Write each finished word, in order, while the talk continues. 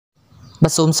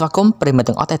បាទសូមស្វាគមន៍ប្រិយមិត្ត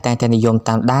ទាំងអស់តែនិយម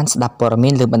តាមដានស្ដាប់ព័ត៌មា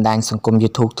នលើបណ្ដាញសង្គម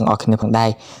YouTube ទាំងអស់គ្នាផងដែរ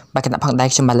បាទគណៈផងដែរ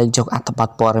ខ្ញុំបានលើកយកអត្ថបទ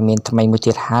ព័ត៌មានថ្មីមួយ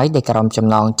ទៀតហើយដែលក្រុមចំ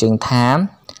ណងជើងថា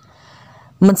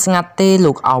មិនស្ងាត់ទេ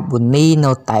លោកអោប៊ូនី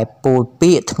នៅតែពោល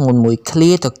ពាក្យធ្ងន់មួយឃ្លា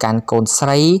ទៅកាន់កូនស្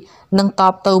រីនិងត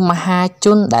បទៅមហាជ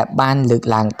នដែលបានលើក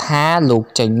ឡើងថាលោក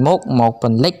ចេញមកព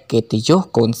ន្លិចកិត្តិយស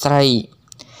កូនស្រី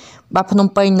បាទភ្នំ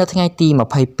ពេញនៅថ្ងៃទី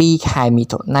22ខែមិ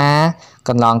ថុនាក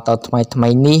ន្លងទៅថ្មី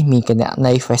នេះមានគណ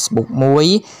នី Facebook មួយ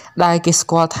ដែលគេស្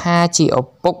គាល់ថាជាឪ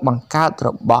ពុកបង្កើតរ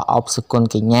បស់អបសុគន្ធ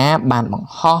កញ្ញាបានប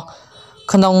ង្ហោះ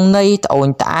ក្នុងន័យត្អូញ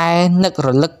ត្អែនឹករ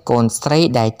លឹកកូនស្រី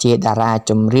ដែលជាតារា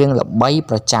ចម្រៀងល្បី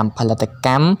ប្រចាំផលិតក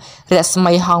ម្មរស្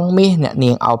មីហងមាសអ្នក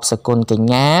នាងអបសុគន្ធកញ្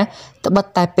ញាត្បិត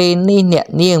តែពេលនេះអ្នក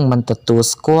នាងមិនទទួល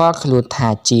ស្គាល់ខ្លួនថា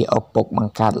ជាឪពុកប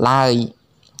ង្កើតឡើយ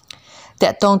ត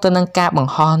កតងទៅនឹងការប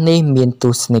ង្ហោះនេះមានទ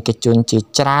ស្សនិកជនជា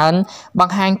ច្រើនប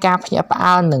ង្ហាញការភ្ញាក់ផ្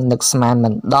អើលនិងនឹកស្មានមិ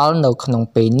នដល់នៅក្នុង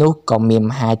ពេលនោះក៏មាន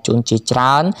មហាជនជាច្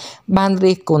រើនបាន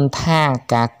រិះគន់ថា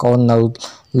ការកូននៅ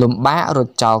លំបាករ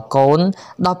ត់ចោលកូន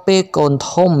ដល់ពេលកូន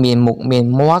ធំមានមុខមាន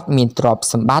មាត់មានទ្រព្យ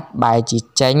សម្បត្តិបែរជា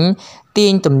ចេញទា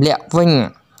ញទម្លាក់វិញ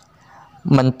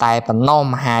មិនតែប៉ុណ្ណោះ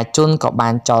មហាជនក៏បា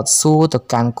នចោទសួរទៅ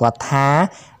កាន់គាត់ថា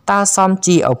តើសម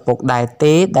ជាឪពុកដែរ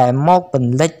ទេដែលមកព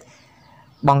ន្លិច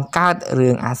បង្កើតរឿ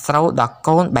ងអាស្រូវដល់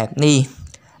កូនបែបនេះ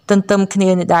ទន្ទឹមគ្នា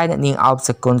នេះដែរអ្នកនាងអប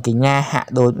សុគន្ធកញ្ញាហាក់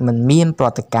ដូចមិនមានប្រ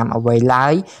តិកម្មអ្វីឡើ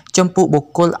យចំពោះបុ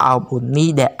គ្គលអោប៊ូនី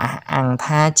ដែលអះអាង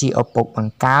ថាជាឪពុកប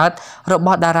ង្កើតរប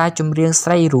ស់តារាចម្រៀងស្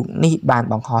រីរូបនេះបាន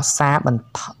បង្ហោះសារ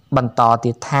បន្ត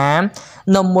ទៀតថា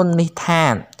នៅមុននេះថា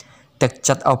ទឹក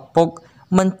ចិត្តឪពុក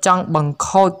មិនចង់បង្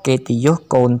ខូចកិត្តិយស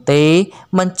កូនទេ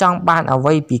មិនចង់បានអ្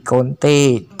វីពីកូនទេ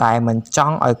តែមិនច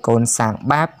ង់ឲ្យកូនសាង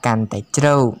បាបកាន់តែជ្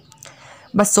រៅ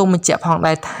បាទសូមបញ្ជាក់ផង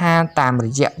ដែរថាតាមរ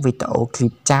យៈវីដេអូឃ្លី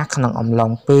បចាស់ក្នុងអំឡុ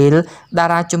ងពេលតា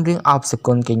រាចម្រៀងអបសុគ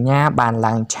ន្ធកញ្ញាបាន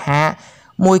ឡើងឆាក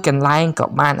មួយកន្លែងក៏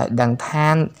បានឲ្យដឹងថា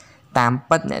តាម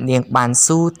ពិតអ្នកនាងបាន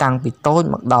ស៊ូតាំងពីតូច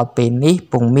មកដល់ពេលនេះ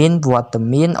ពុំមានវត្ត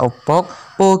មានឪពុក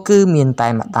ពោលគឺមានតែ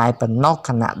ម្ដាយប៉ុណ្ណោះខ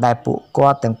ណៈដែលពួកគា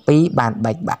ត់ទាំងពីរបាន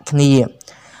បែកបាក់គ្នា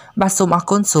បាទសូមអរ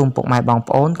គុណសូមពុកម៉ែបង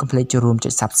ប្អូនកុំភ្លេចចូលរួមចុ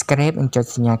ច Subscribe និងចុច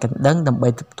សញ្ញាកណ្ដឹងដើម្បី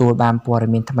ទទួលបានព័ត៌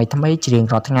មានថ្មីៗជារៀង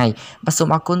រាល់ថ្ងៃបាទសូម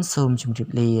អរគុណសូមជម្រាប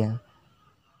លា